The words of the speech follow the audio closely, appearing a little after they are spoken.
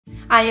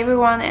Hi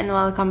everyone and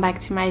welcome back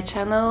to my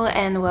channel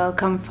and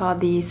welcome for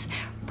this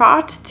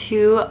part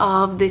 2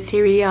 of the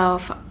series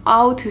of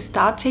how to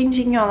start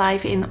changing your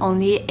life in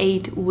only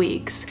 8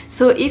 weeks.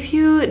 So if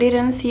you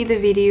didn't see the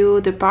video,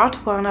 the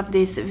part 1 of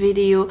this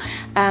video,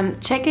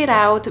 check it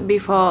out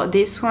before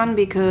this one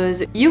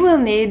because you will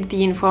need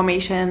the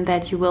information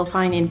that you will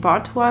find in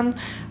part 1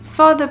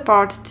 for the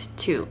part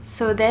 2.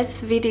 So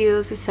these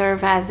videos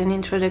serve as an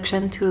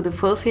introduction to the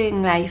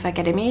Fulfilling Life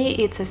Academy.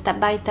 It's a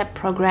step-by-step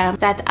program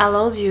that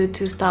allows you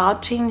to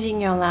start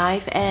changing your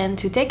life and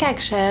to take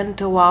action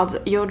towards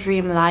your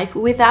dream life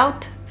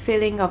without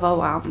feeling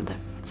overwhelmed.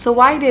 So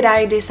why did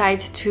I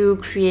decide to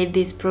create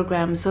this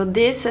program? So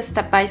this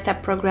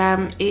step-by-step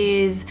program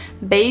is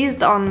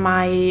based on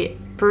my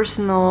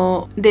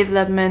personal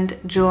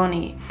development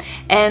journey,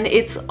 and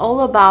it's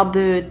all about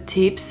the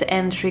tips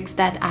and tricks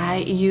that I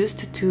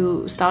used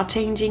to start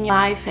changing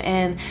life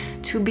and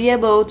to be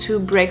able to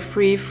break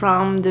free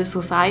from the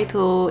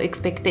societal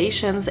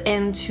expectations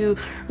and to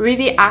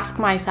really ask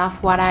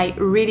myself what I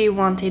really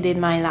wanted in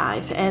my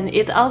life. And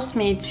it helps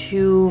me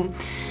to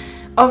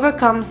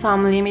overcome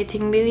some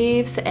limiting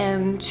beliefs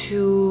and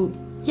to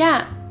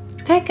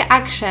take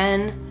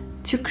action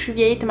to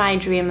create my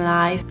dream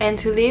life and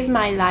to live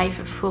my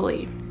life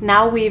fully.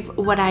 Now, with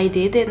what I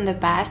did in the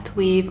past,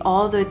 with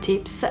all the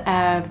tips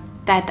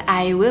that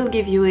I will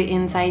give you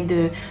inside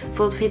the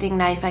Fulfilling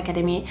Life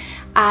Academy,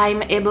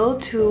 I'm able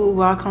to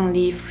work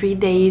only 3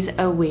 days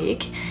a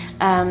week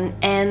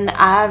and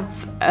have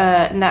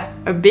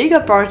a big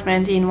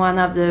apartment in one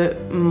of the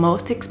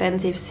most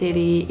expensive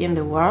cities in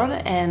the world,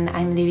 and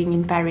I'm living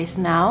in Paris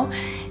now.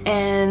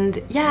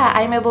 And yeah,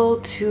 I'm able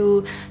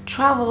to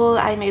travel,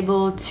 I'm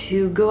able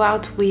to go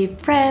out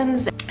with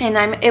friends, and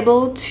I'm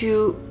able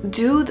to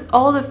do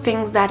all the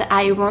things that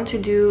I want to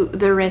do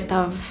the rest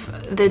of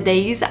the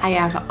days I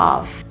have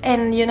off.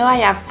 And you know, I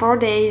have 4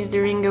 days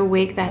during a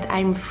week that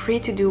I'm free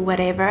to do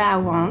whatever I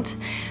want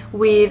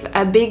with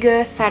a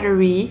bigger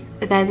salary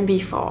than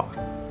before.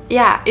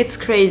 Yeah, it's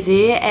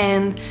crazy,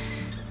 and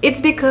it's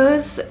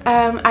because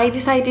I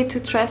decided to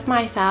trust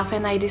myself,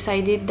 and I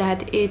decided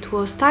that it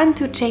was time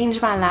to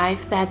change my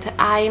life, that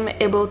I'm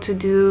able to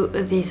do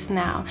this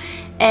now.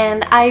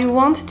 And I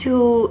want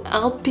to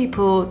help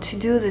people to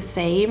do the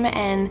same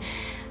and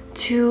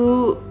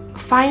to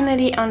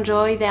finally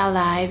enjoy their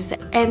lives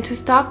and to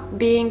stop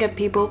being a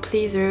people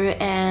pleaser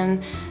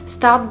and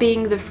start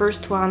being the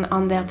first one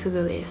on their to-do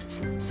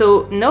list.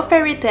 So no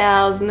fairy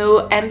tales,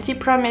 no empty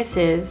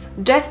promises,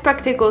 just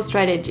practical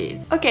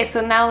strategies. Okay,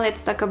 so now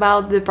let's talk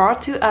about the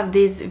part 2 of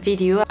this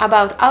video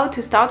about how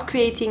to start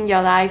creating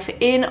your life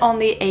in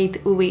only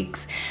 8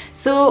 weeks.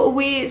 So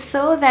we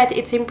saw that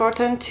it's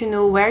important to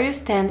know where you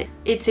stand,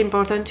 it's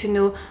important to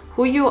know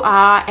who you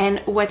are and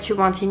what you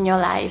want in your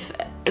life.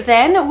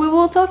 Then we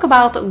will talk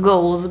about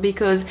goals,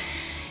 because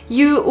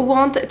you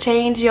won't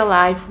change your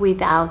life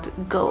without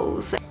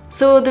goals.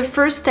 So the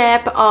first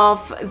step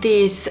of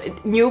this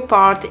new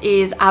part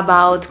is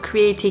about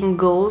creating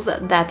goals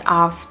that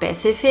are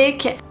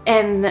specific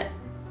and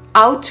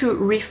how to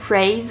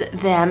rephrase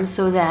them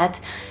so that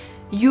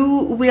you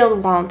will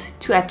want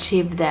to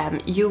achieve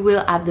them. You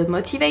will have the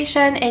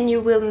motivation and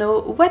you will know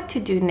what to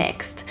do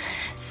next.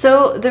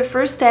 So the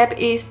first step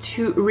is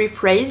to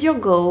rephrase your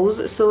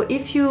goals. So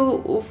if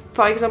you,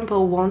 for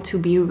example, want to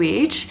be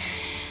rich,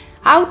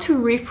 how to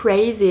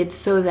rephrase it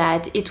so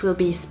that it will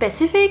be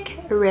specific,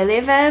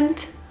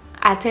 relevant,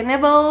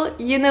 attainable,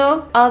 you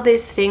know, all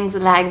these things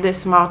like the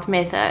SMART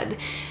method.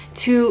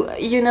 To,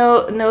 you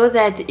know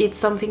that it's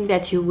something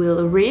that you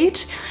will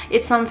reach,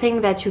 it's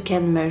something that you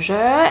can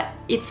measure,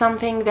 it's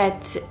something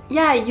that,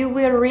 yeah, you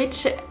will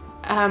reach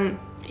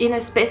in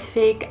a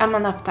specific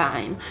amount of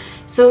time.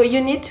 So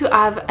you need to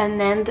have an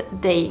end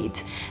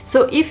date.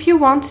 So if you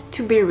want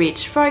to be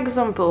rich, for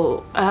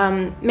example,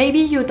 maybe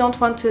you don't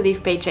want to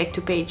live paycheck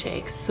to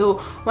paycheck. So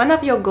one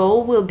of your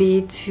goals will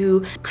be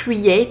to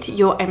create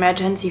your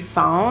emergency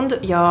fund,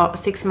 your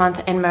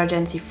 6-month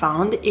emergency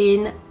fund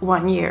in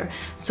 1 year.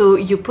 So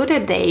you put a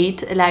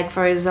date, like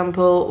for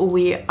example,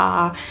 we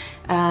are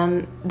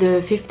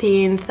the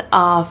 15th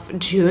of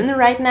June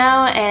right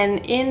now,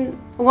 and in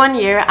 1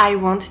 year I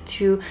want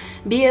to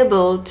be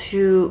able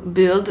to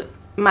build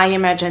my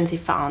emergency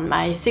fund,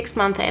 my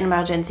 6-month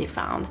emergency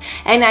fund.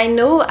 And I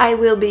know I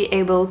will be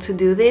able to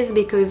do this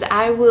because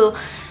I will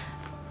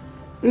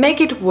make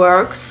it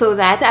work so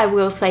that I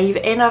will save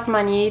enough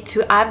money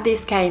to have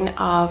this kind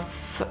of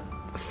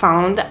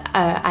fund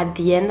at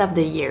the end of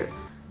the year.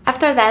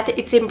 After that,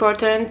 it's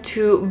important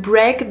to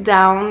break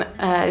down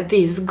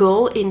this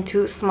goal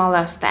into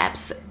smaller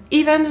steps,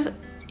 even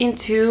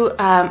into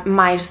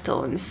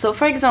milestones. So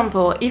for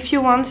example, if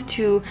you want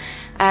to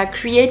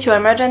create your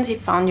emergency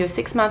fund, your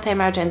 6-month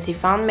emergency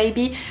fund,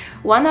 maybe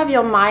one of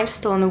your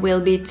milestones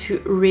will be to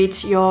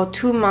reach your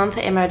 2-month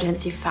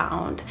emergency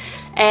fund.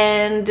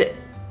 And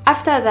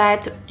after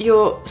that,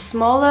 your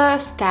smaller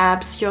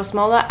steps, your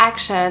smaller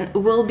action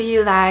will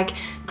be like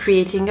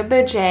creating a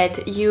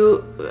budget.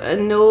 You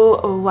know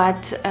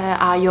what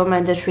are your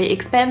mandatory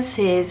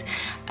expenses,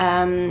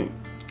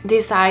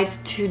 decide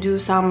to do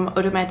some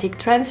automatic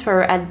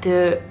transfer at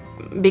the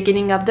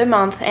beginning of the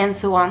month and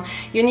so on.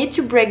 You need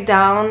to break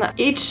down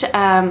each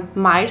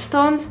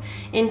milestones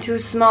into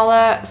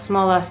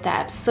smaller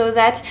steps, so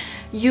that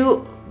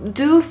you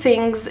do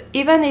things,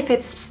 even if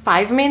it's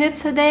 5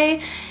 minutes a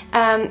day,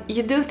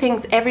 you do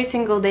things every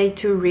single day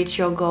to reach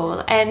your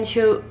goal, and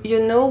you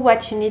know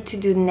what you need to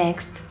do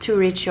next to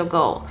reach your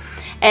goal.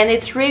 And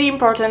it's really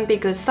important,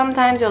 because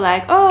sometimes you're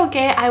like, oh,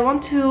 okay, I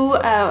want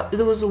to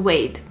lose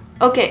weight.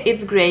 Okay,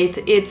 it's great,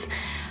 it's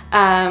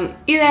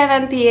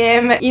 11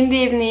 p.m. in the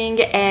evening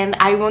and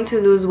I want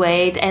to lose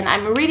weight and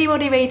I'm really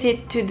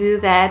motivated to do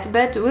that,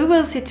 but we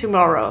will see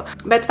tomorrow.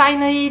 But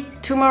finally,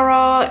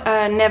 tomorrow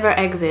never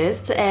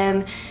exists,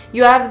 and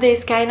you have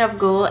this kind of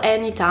goal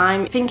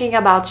anytime, thinking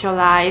about your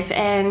life,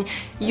 and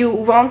you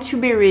want to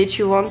be rich,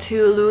 you want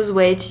to lose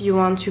weight, you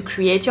want to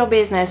create your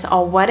business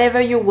or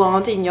whatever you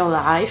want in your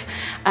life,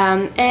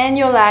 and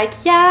you're like,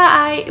 yeah,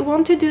 I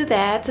want to do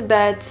that,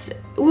 but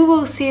we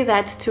will see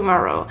that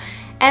tomorrow.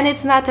 And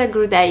it's not a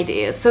good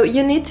idea. So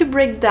you need to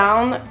break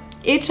down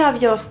each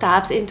of your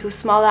steps into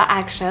smaller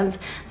actions,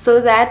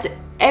 so that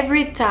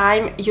every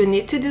time you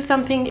need to do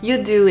something,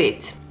 you do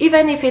it.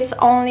 Even if it's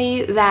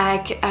only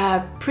like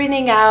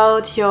printing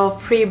out your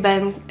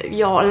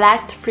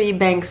last free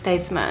bank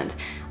statement.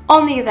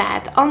 Only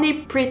that, only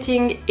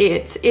printing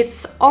it.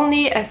 It's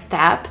only a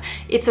step.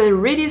 It's a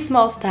really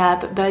small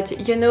step,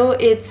 but you know,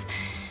 it's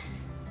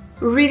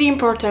really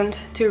important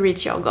to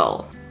reach your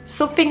goal.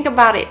 So think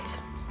about it.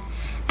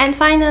 And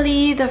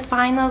finally, the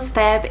final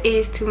step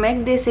is to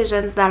make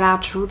decisions that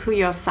are true to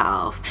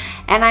yourself.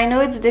 And I know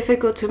it's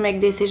difficult to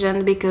make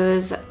decisions,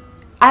 because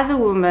as a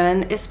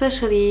woman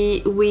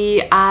especially,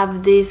 we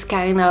have this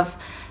kind of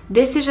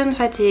decision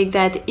fatigue,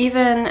 that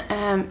even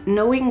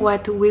knowing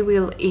what we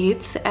will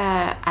eat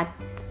at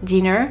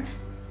dinner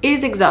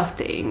is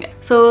exhausting.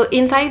 So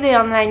inside the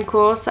online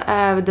course,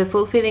 the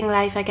Fulfilling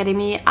Life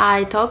Academy,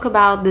 I talk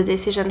about the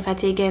decision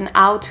fatigue and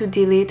how to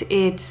delete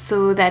it,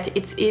 so that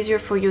it's easier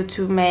for you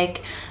to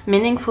make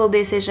meaningful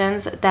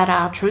decisions that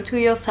are true to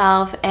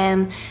yourself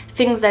and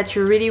things that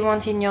you really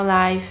want in your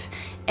life.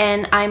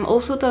 And I'm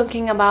also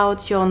talking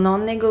about your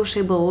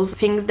non-negotiables,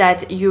 things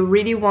that you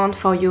really want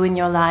for you in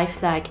your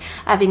life, like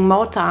having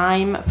more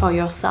time for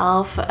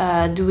yourself,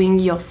 doing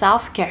your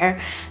self-care,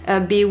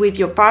 be with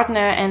your partner,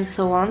 and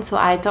so on. So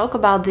I talk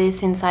about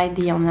this inside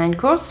the online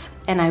course,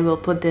 and I will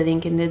put the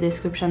link in the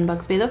description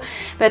box below.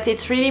 But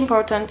it's really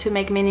important to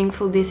make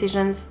meaningful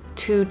decisions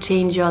to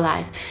change your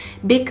life,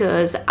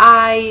 because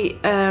I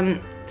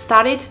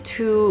started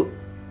to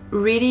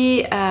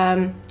really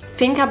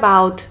think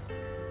about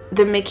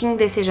the making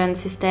decision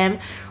system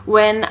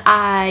when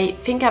I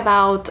think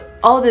about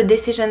all the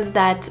decisions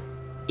that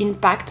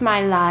impact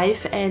my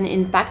life and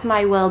impact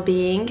my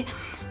well-being,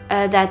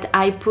 that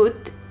I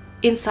put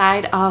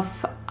inside of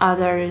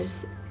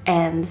others'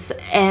 hands.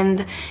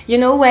 And you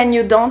know, when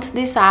you don't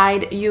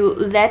decide, you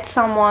let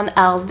someone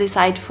else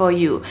decide for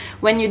you.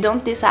 When you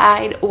don't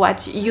decide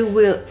what you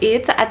will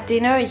eat at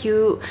dinner,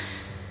 you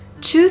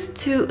choose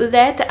to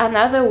let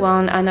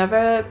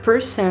another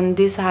person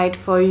decide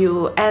for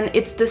you. And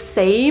it's the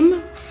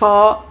same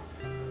for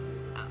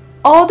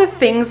all the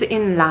things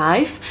in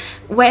life.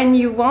 When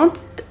you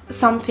want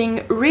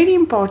something really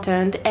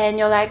important and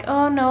you're like,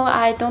 oh no,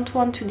 I don't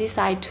want to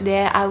decide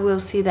today, I will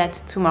see that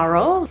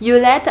tomorrow, you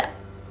let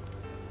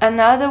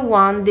another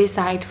one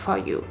decide for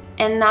you.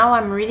 And now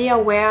I'm really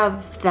aware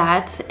of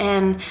that,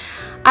 and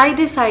I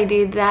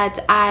decided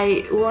that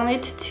I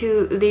wanted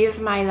to live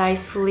my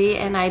life fully,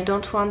 and I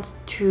don't want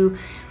to,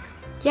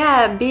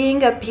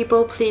 being a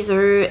people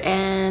pleaser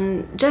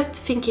and just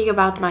thinking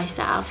about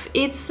myself.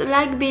 It's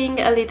like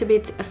being a little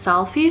bit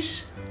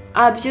selfish,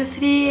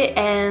 obviously,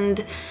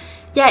 and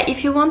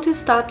if you want to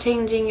start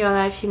changing your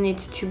life, you need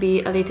to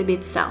be a little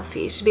bit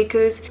selfish,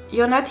 because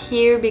you're not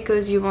here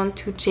because you want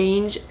to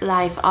change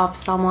life of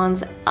someone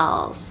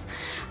else.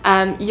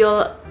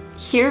 You're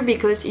here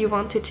because you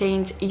want to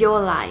change your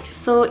life.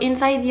 So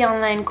inside the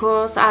online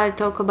course, I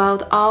talk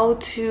about how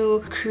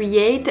to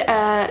create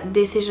a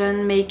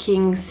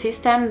decision-making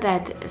system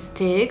that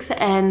sticks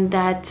and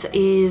that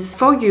is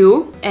for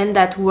you and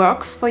that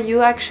works for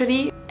you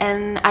actually.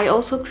 And I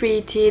also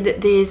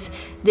created this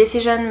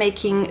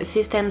decision-making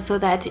system so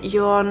that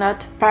you're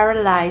not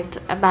paralyzed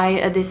by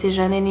a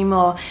decision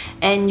anymore,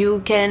 and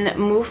you can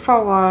move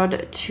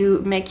forward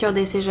to make your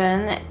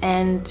decision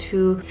and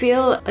to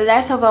feel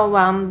less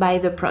overwhelmed by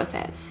the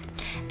process.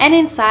 And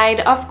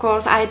inside, of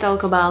course, I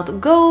talk about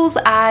goals,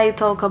 I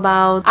talk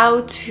about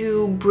how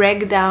to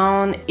break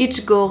down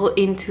each goal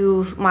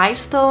into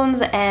milestones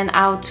and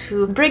how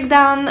to break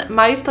down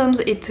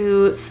milestones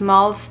into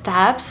small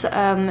steps,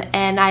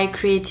 and I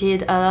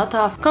created a lot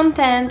of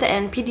content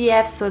and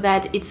PDFs so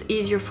that it's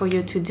easier for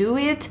you to do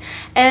it.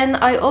 And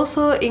I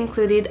also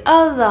included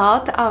a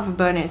lot of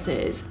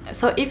bonuses.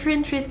 So if you're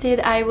interested,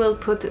 I will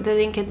put the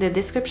link in the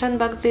description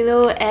box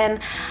below.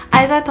 And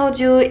as I told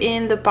you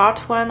in the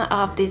part 1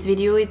 of this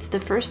video, it's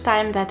the first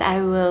time that I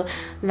will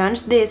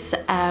launch this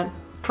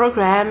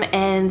program,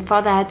 and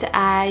for that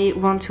I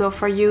want to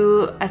offer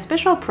you a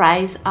special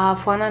price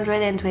of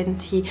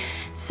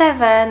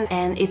 127,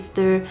 and it's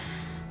the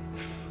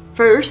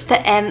first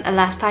and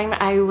last time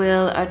I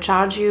will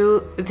charge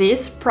you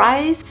this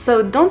price.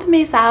 So don't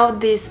miss out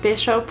this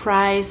special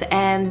price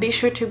and be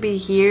sure to be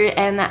here,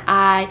 and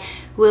I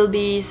will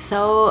be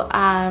so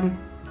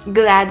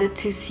glad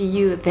to see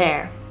you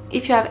there.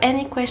 If you have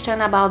any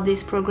question about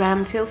this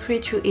program, feel free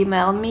to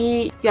email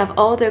me. You have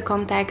all the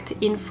contact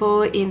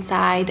info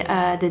inside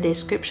the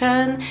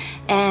description,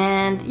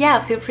 and yeah,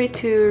 feel free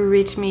to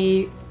reach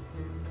me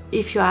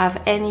if you have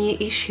any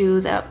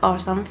issues or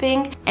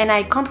something, and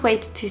I can't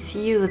wait to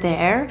see you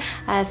there.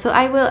 So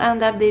I will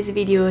end up this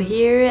video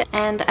here,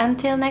 and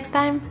until next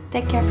time,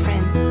 take care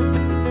friends.